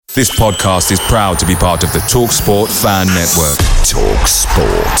This podcast is proud to be part of the TalkSport Fan Network.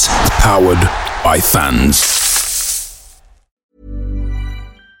 TalkSport. Powered by fans.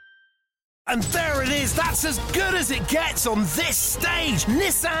 And there it is, that's as good as it gets on this stage.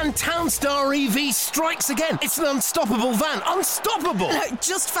 Nissan Townstar EV strikes again. It's an unstoppable van, unstoppable.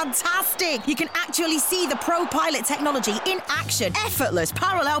 Just fantastic. You can actually see the Pro Pilot technology in action. Effortless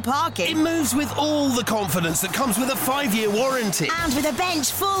parallel parking. It moves with all the confidence that comes with a 5-year warranty. And with a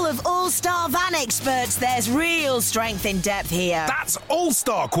bench full of all-star van experts, there's real strength in depth here. That's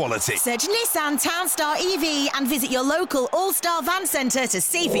all-star quality. Search Nissan Townstar EV and visit your local all-star van centre to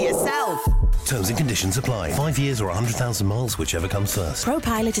see for yourself. Terms and conditions apply. 5 years or 100,000 miles, whichever comes first. Pro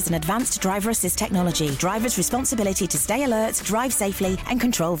Pilot is an advanced driver assist technology. Driver's responsibility to stay alert, drive safely, and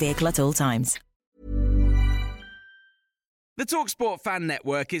control vehicle at all times. The TalkSport Fan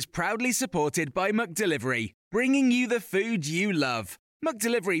Network is proudly supported by McDelivery, bringing you the food you love.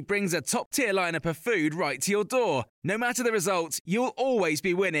 McDelivery brings a top-tier lineup of food right to your door. No matter the result, you'll always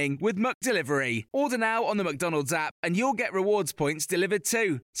be winning with McDelivery. Order now on the McDonald's app and you'll get rewards points delivered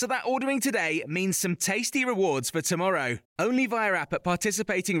too. So that ordering today means some tasty rewards for tomorrow. Only via app at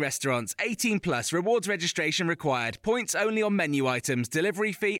participating restaurants. 18 plus. Rewards registration required. Points only on menu items.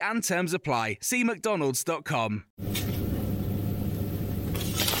 Delivery fee and terms apply. See mcdonalds.com.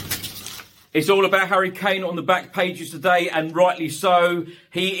 It's all about Harry Kane on the back pages today, and rightly so.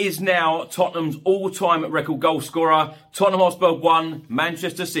 He is now Tottenham's all-time record goal scorer. Tottenham Hotspur 1,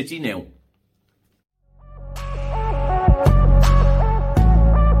 Manchester City 0.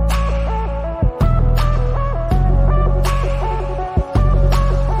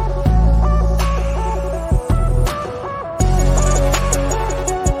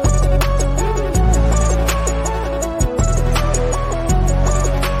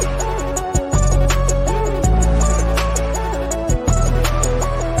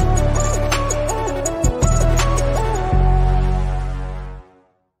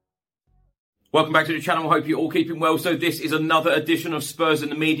 Welcome back to the channel. I hope you're all keeping well. So this is another edition of Spurs in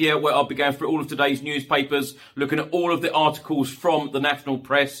the Media, where I'll be going through all of today's newspapers, looking at all of the articles from the national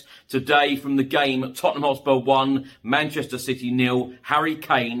press today from the game. Tottenham Hotspur 1, Manchester City 0, Harry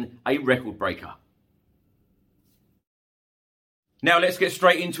Kane, a record breaker. Now let's get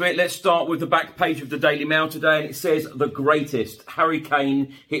straight into it. Let's start with the back page of the Daily Mail today, and it says the greatest. Harry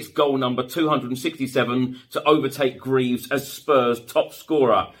Kane hits goal number 267 to overtake Greaves as Spurs' top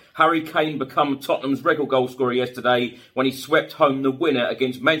scorer. Harry Kane became Tottenham's record goal scorer yesterday when he swept home the winner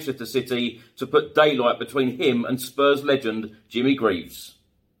against Manchester City to put daylight between him and Spurs legend Jimmy Greaves.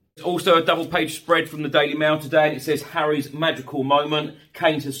 Also a double-page spread from the Daily Mail today, and it says Harry's magical moment.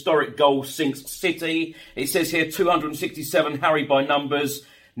 Kane's historic goal sinks City. It says here 267 Harry by numbers.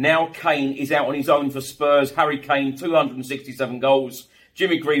 Now Kane is out on his own for Spurs. Harry Kane, 267 goals.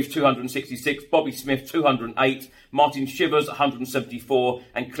 Jimmy Greaves, 266. Bobby Smith, 208. Martin Shivers, 174.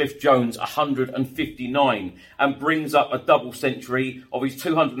 And Cliff Jones, 159. And brings up a double century of his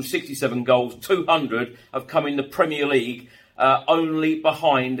 267 goals. 200 have come in the Premier League. Only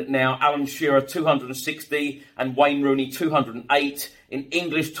behind now Alan Shearer 260 and Wayne Rooney 208. In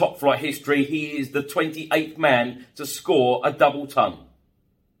English top flight history, he is the 28th man to score a double ton.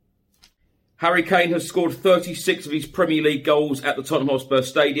 Harry Kane has scored 36 of his Premier League goals at the Tottenham Hotspur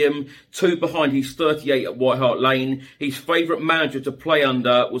Stadium, 2 behind his 38 at White Hart Lane. His favourite manager to play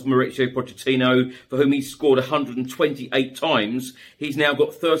under was Mauricio Pochettino, for whom he scored 128 times. He's now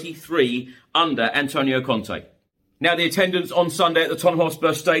got 33 under Antonio Conte. Now, the attendance on Sunday at the Tottenham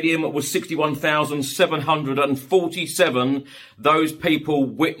Hotspur Stadium was 61,747. Those people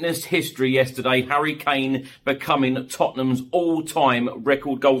witnessed history yesterday. Harry Kane becoming Tottenham's all-time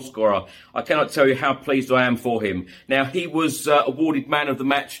record goal scorer. I cannot tell you how pleased I am for him. Now, he was awarded man of the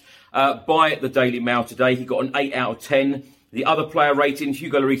match by the Daily Mail today. He got an 8 out of 10. The other player ratings,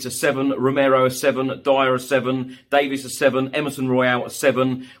 Hugo Lloris a 7, Romero a 7, Dyer a 7, Davis a 7, Emerson Royale a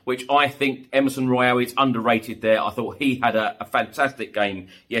 7, which I think Emerson Royale is underrated there. I thought he had a fantastic game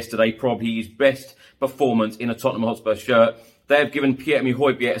yesterday, probably his best performance in a Tottenham Hotspur shirt. They have given Pierre-Emile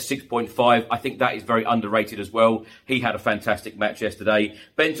Højbjerg a 6.5. I think that is very underrated as well. He had a fantastic match yesterday.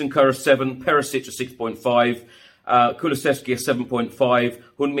 Bentancur a 7, Perisic a 6.5. Kulusevski a 7.5,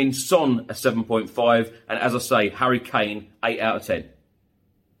 Heung-min Son a 7.5, and as I say, Harry Kane 8 out of 10.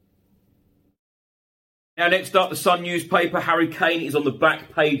 Now next up, the Sun newspaper. Harry Kane is on the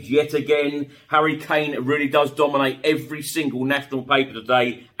back page yet again. Harry Kane really does dominate every single national paper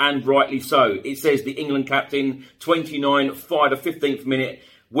today, and rightly so. It says the England captain, 29, fired a 15th minute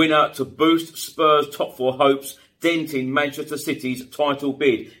winner to boost Spurs' top 4 hopes, denting Manchester City's title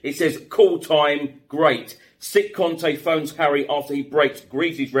bid. It says, call time, great. Sick Conte phones Harry after he breaks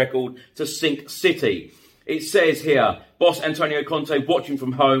Greaves' record to sink City. It says here, boss Antonio Conte, watching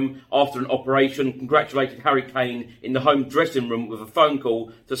from home after an operation, congratulated Harry Kane in the home dressing room with a phone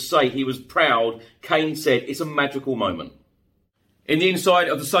call to say he was proud. Kane said, it's a magical moment. In the inside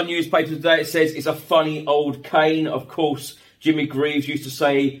of the Sun newspaper today, it says, it's a funny old Kane. Of course, Jimmy Greaves used to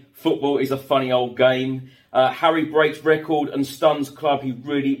say, football is a funny old game. Harry breaks record and stuns club he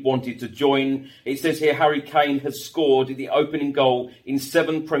really wanted to join. It says here Harry Kane has scored the opening goal in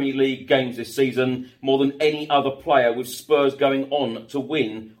 7 Premier League games this season, more than any other player, with Spurs going on to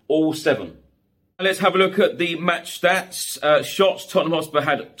win all 7. Let's have a look at the match stats. Shots, Tottenham Hotspur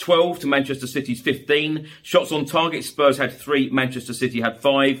had 12 to Manchester City's 15. Shots on target, Spurs had 3, Manchester City had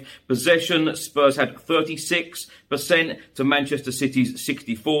 5. Possession, Spurs had 36% to Manchester City's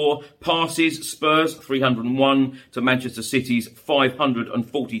 64. Passes, Spurs 301 to Manchester City's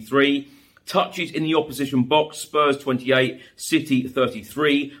 543. Touches in the opposition box, Spurs 28, City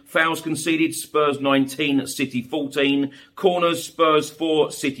 33. Fouls conceded, Spurs 19, City 14. Corners, Spurs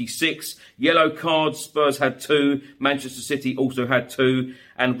 4, City 6. Yellow cards, Spurs had 2. Manchester City also had 2.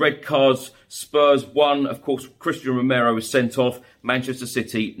 And red cards, Spurs 1. Of course, Christian Romero was sent off. Manchester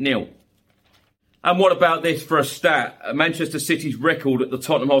City 0. And what about this for a stat? Manchester City's record at the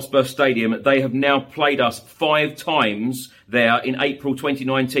Tottenham Hotspur Stadium, they have now played us 5 times there in April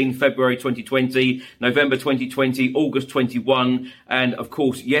 2019, February 2020, November 2020, August 21, and of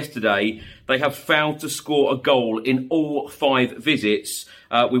course yesterday. They have failed to score a goal in all 5 visits.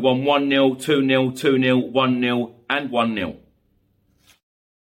 We won 1-0, 2-0, 2-0, 1-0 and 1-0.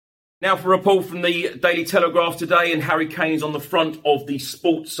 Now for a report from the Daily Telegraph today, and Harry Kane's on the front of the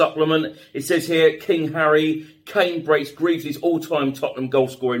sports supplement. It says here, King Harry, Kane breaks Greaves' all-time Tottenham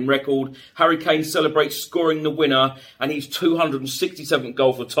goal-scoring record. Harry Kane celebrates scoring the winner and his 267th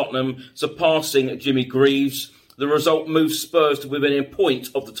goal for Tottenham, surpassing Jimmy Greaves. The result moves Spurs to within a point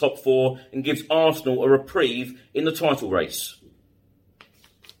of the top 4 and gives Arsenal a reprieve in the title race.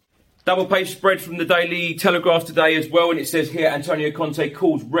 Double page spread from the Daily Telegraph today as well, and it says here, Antonio Conte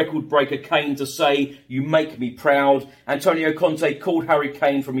calls record breaker Kane to say, you make me proud. Antonio Conte called Harry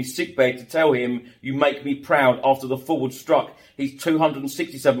Kane from his sickbed to tell him, you make me proud, after the forward struck his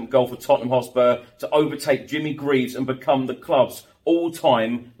 267th goal for Tottenham Hotspur to overtake Jimmy Greaves and become the club's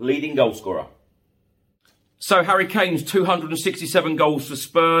all-time leading goalscorer. So Harry Kane's 267 goals for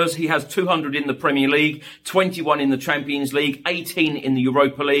Spurs. He has 200 in the Premier League, 21 in the Champions League, 18 in the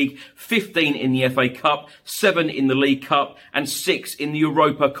Europa League, 15 in the FA Cup, 7 in the League Cup and 6 in the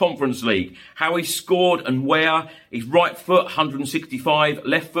Europa Conference League. How he scored and where: his right foot 165,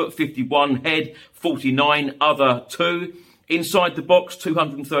 left foot 51, head 49, other 2. Inside the box,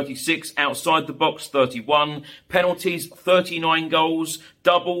 236. Outside the box, 31. Penalties, 39 goals.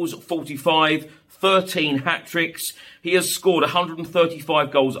 Doubles, 45. 13 hat-tricks. He has scored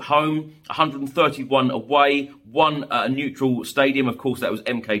 135 goals at home, 131 away, 1 at a neutral stadium. Of course, that was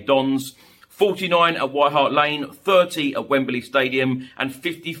MK Dons. 49 at White Hart Lane, 30 at Wembley Stadium, and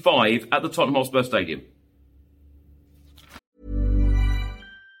 55 at the Tottenham Hotspur Stadium.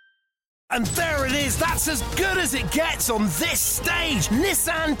 And there it is, that's as good as it gets on this stage.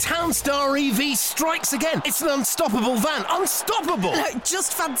 Nissan Townstar EV strikes again. It's an unstoppable van, unstoppable. Look,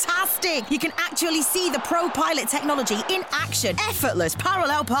 just fantastic. You can actually see the Pro Pilot technology in action. Effortless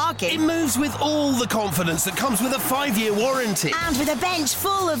parallel parking. It moves with all the confidence that comes with a 5-year warranty. And with a bench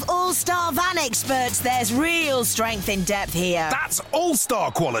full of all-star van experts, there's real strength in depth here. That's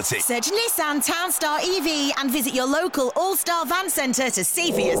all-star quality. Search Nissan Townstar EV and visit your local all-star van centre to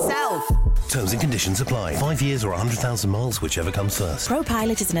see for yourself. Terms and conditions apply. 5 years or 100,000 miles, whichever comes first.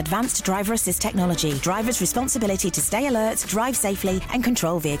 ProPilot is an advanced driver assist technology. Driver's responsibility to stay alert, drive safely, and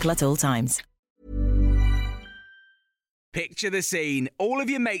control vehicle at all times. Picture the scene. All of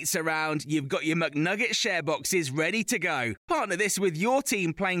your mates around, you've got your McNugget share boxes ready to go. Partner this with your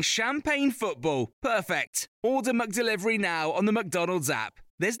team playing champagne football. Perfect. Order McDelivery now on the McDonald's app.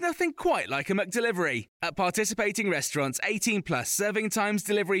 There's nothing quite like a McDelivery. At participating restaurants, 18 plus, serving times,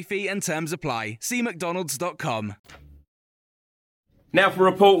 delivery fee and terms apply. See mcdonalds.com. Now for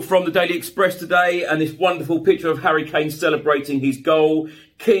a report from the Daily Express today, and this wonderful picture of Harry Kane celebrating his goal.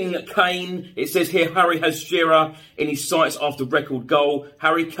 King Kane, it says here, Harry has Shearer in his sights after record goal.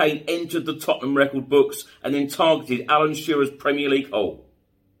 Harry Kane entered the Tottenham record books and then targeted Alan Shearer's Premier League hole.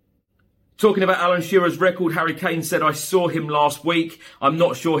 Talking about Alan Shearer's record, Harry Kane said, I saw him last week. I'm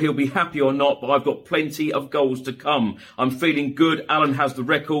not sure he'll be happy or not, but I've got plenty of goals to come. I'm feeling good. Alan has the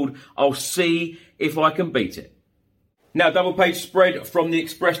record. I'll see if I can beat it. Now, double page spread from the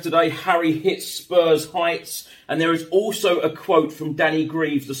Express today. Harry hits Spurs heights. And there is also a quote from Danny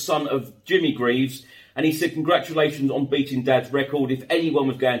Greaves, the son of Jimmy Greaves. And he said, congratulations on beating Dad's record. If anyone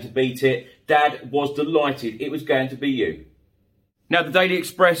was going to beat it, Dad was delighted it was going to be you. Now, the Daily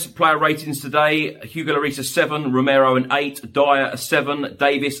Express player ratings today, Hugo Lloris a 7, Romero an 8, Dyer a 7,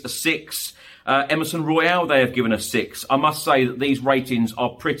 Davis a 6, Emerson Royale they have given a 6. I must say that these ratings are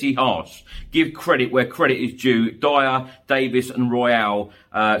pretty harsh. Give credit where credit is due. Dyer, Davis and Royale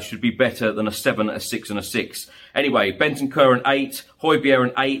should be better than a 7, a 6 and a 6. Anyway, Bentancur an 8, Højbjerg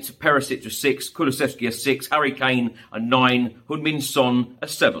an 8, Perisic a 6, Kulusevski a 6, Harry Kane a 9, Heung-min Son a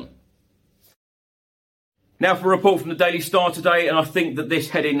 7. Now for a report from the Daily Star today, and I think that this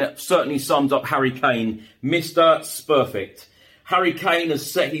heading certainly sums up Harry Kane, Mr. Spurfect. Harry Kane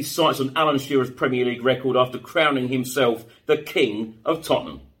has set his sights on Alan Shearer's Premier League record after crowning himself the King of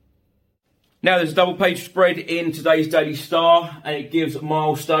Tottenham. Now there's a double-page spread in today's Daily Star, and it gives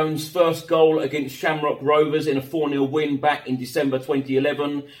milestones. First goal against Shamrock Rovers in a 4-0 win back in December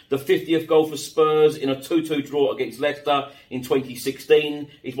 2011. The 50th goal for Spurs in a 2-2 draw against Leicester in 2016.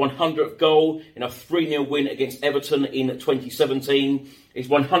 His 100th goal in a 3-0 win against Everton in 2017. His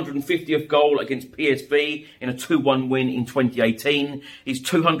 150th goal against PSV in a 2-1 win in 2018. His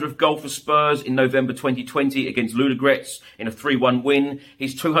 200th goal for Spurs in November 2020 against Ludogorets in a 3-1 win.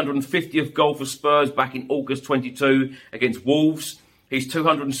 His 250th goal for Spurs back in August 22 against Wolves. His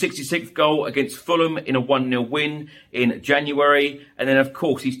 266th goal against Fulham in a 1-0 win in January. And then, of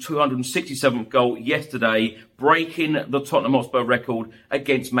course, his 267th goal yesterday, breaking the Tottenham Hotspur record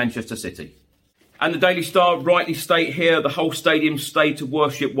against Manchester City. And the Daily Star rightly state here, the whole stadium stayed to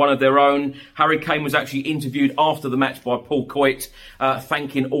worship one of their own. Harry Kane was actually interviewed after the match by Paul Coit,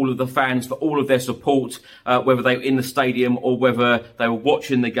 thanking all of the fans for all of their support, whether they were in the stadium or whether they were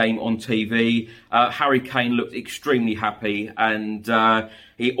watching the game on TV. Harry Kane looked extremely happy, and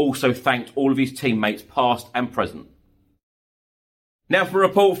he also thanked all of his teammates, past and present. Now for a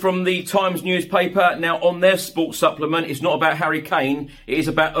report from the Times newspaper. Now on their sports supplement, it's not about Harry Kane, it is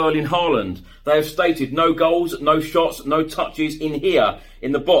about Erling Haaland. They have stated no goals, no shots, no touches in here,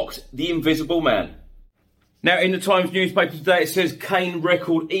 in the box, the invisible man. Now in the Times newspaper today it says Kane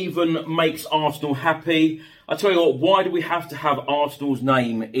record even makes Arsenal happy. I tell you what, why do we have to have Arsenal's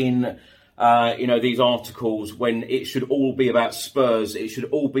name in these articles when it should all be about Spurs? It should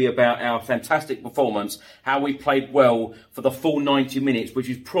all be about our fantastic performance, how we played well for the full 90 minutes, which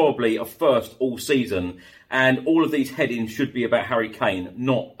is probably a first all season. And all of these headings should be about Harry Kane,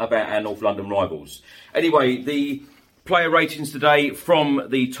 not about our North London rivals. Anyway, the player ratings today from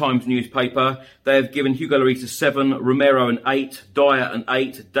the Times newspaper, they have given Hugo Lloris a 7, Romero an 8, Dyer an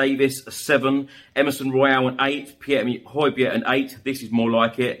 8, Davis a 7, Emerson Royale an 8, Pierre Højbjerg an 8, this is more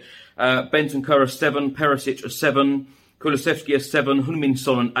like it, Bentancur a 7, Perisic a 7, Kulusevski a 7, Heung-min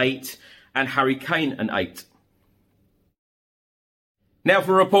Son an 8, and Harry Kane an 8. Now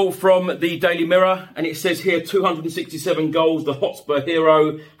for a report from the Daily Mirror, and it says here 267 goals, the Hotspur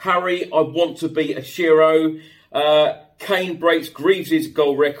hero. Harry, I want to be a Shiro. Kane breaks Greaves'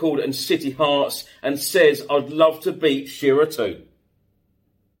 goal record and City hearts and says, I'd love to beat Shearer too.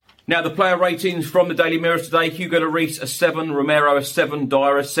 Now the player ratings from the Daily Mirror today, Hugo Lloris a 7, Romero a 7,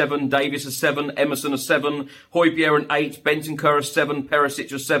 Dyer a 7, Davis a 7, Emerson a 7, Højbjerg an 8, Bentancur a 7,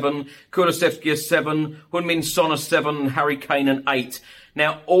 Perisic a 7, Kulusevski a 7, Heung-min Son a 7, and Harry Kane an 8.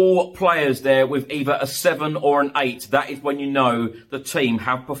 Now all players there with either a 7 or an 8, that is when you know the team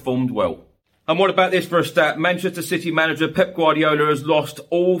have performed well. And what about this for a stat? Manchester City manager Pep Guardiola has lost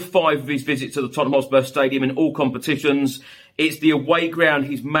all 5 of his visits to the Tottenham Hotspur Stadium in all competitions. It's the away ground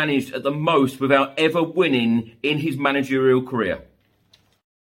he's managed at the most without ever winning in his managerial career.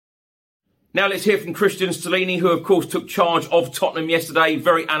 Now let's hear from Christian Stellini, who of course took charge of Tottenham yesterday,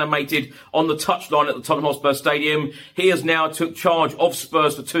 very animated on the touchline at the Tottenham Hotspur Stadium. He has now took charge of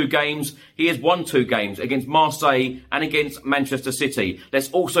Spurs for 2 games. He has won 2 games against Marseille and against Manchester City. Let's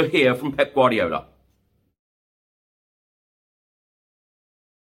also hear from Pep Guardiola.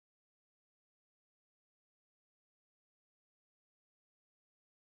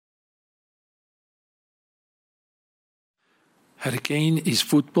 Harry Kane is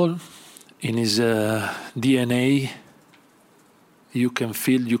football. In his DNA, you can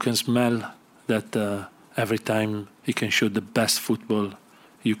feel, you can smell that every time he can show the best football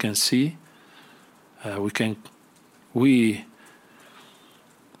you can see. To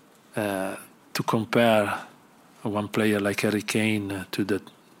compare one player like Harry Kane to the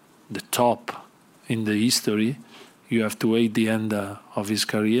top in the history, you have to wait the end of his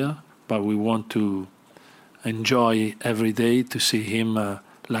career. But we want to enjoy every day to see him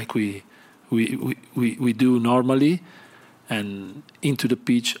like we do normally, and into the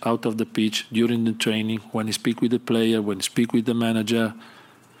pitch, out of the pitch, during the training, when he speak with the player, when he speak with the manager,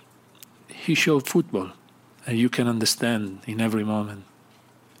 he showed football, and you can understand in every moment.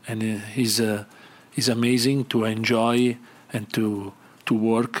 And he's amazing to enjoy and to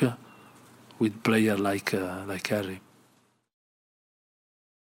work with player like Harry.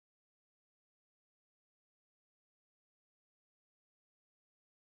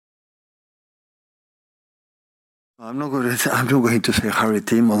 I'm not going to say Harry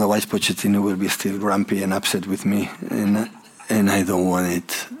team, otherwise Pochettino will be still grumpy and upset with me, and I don't want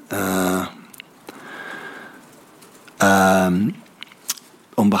it.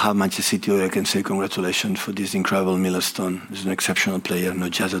 On behalf of Manchester City, I can say congratulations for this incredible milestone. He's an exceptional player, not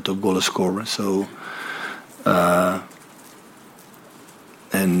just a top goal scorer. So,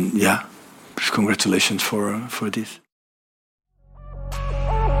 and yeah, congratulations for this.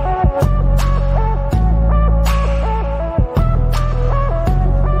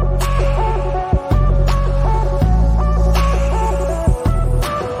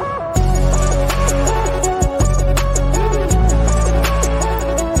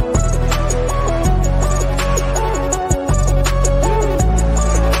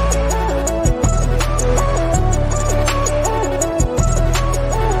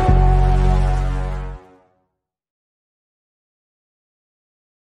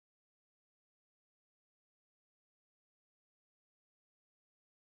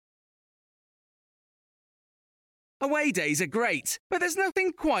 Away days are great, but there's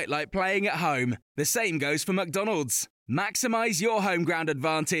nothing quite like playing at home. The same goes for McDonald's. Maximise your home ground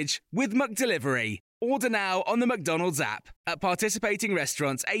advantage with McDelivery. Order now on the McDonald's app. At participating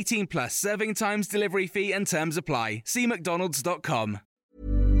restaurants, 18 plus serving times, delivery fee and terms apply. See mcdonalds.com.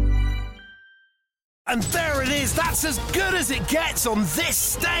 And there it is, that's as good as it gets on this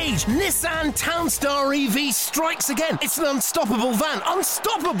stage. Nissan Townstar EV strikes again. It's an unstoppable van,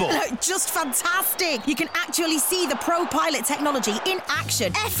 unstoppable. Just fantastic. You can actually see the Pro Pilot technology in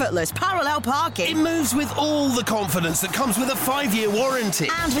action. Effortless parallel parking. It moves with all the confidence that comes with a 5-year warranty.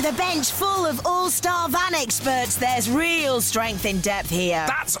 And with a bench full of all-star van experts, there's real strength in depth here.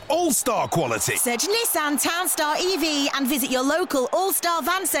 That's all-star quality. Search Nissan Townstar EV and visit your local all-star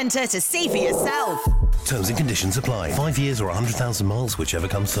van centre to see for yourself. Terms and conditions apply. 5 years or 100,000 miles, whichever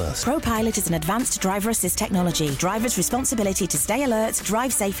comes first. Pro Pilot is an advanced driver assist technology. Driver's responsibility to stay alert,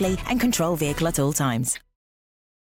 drive safely and control vehicle at all times.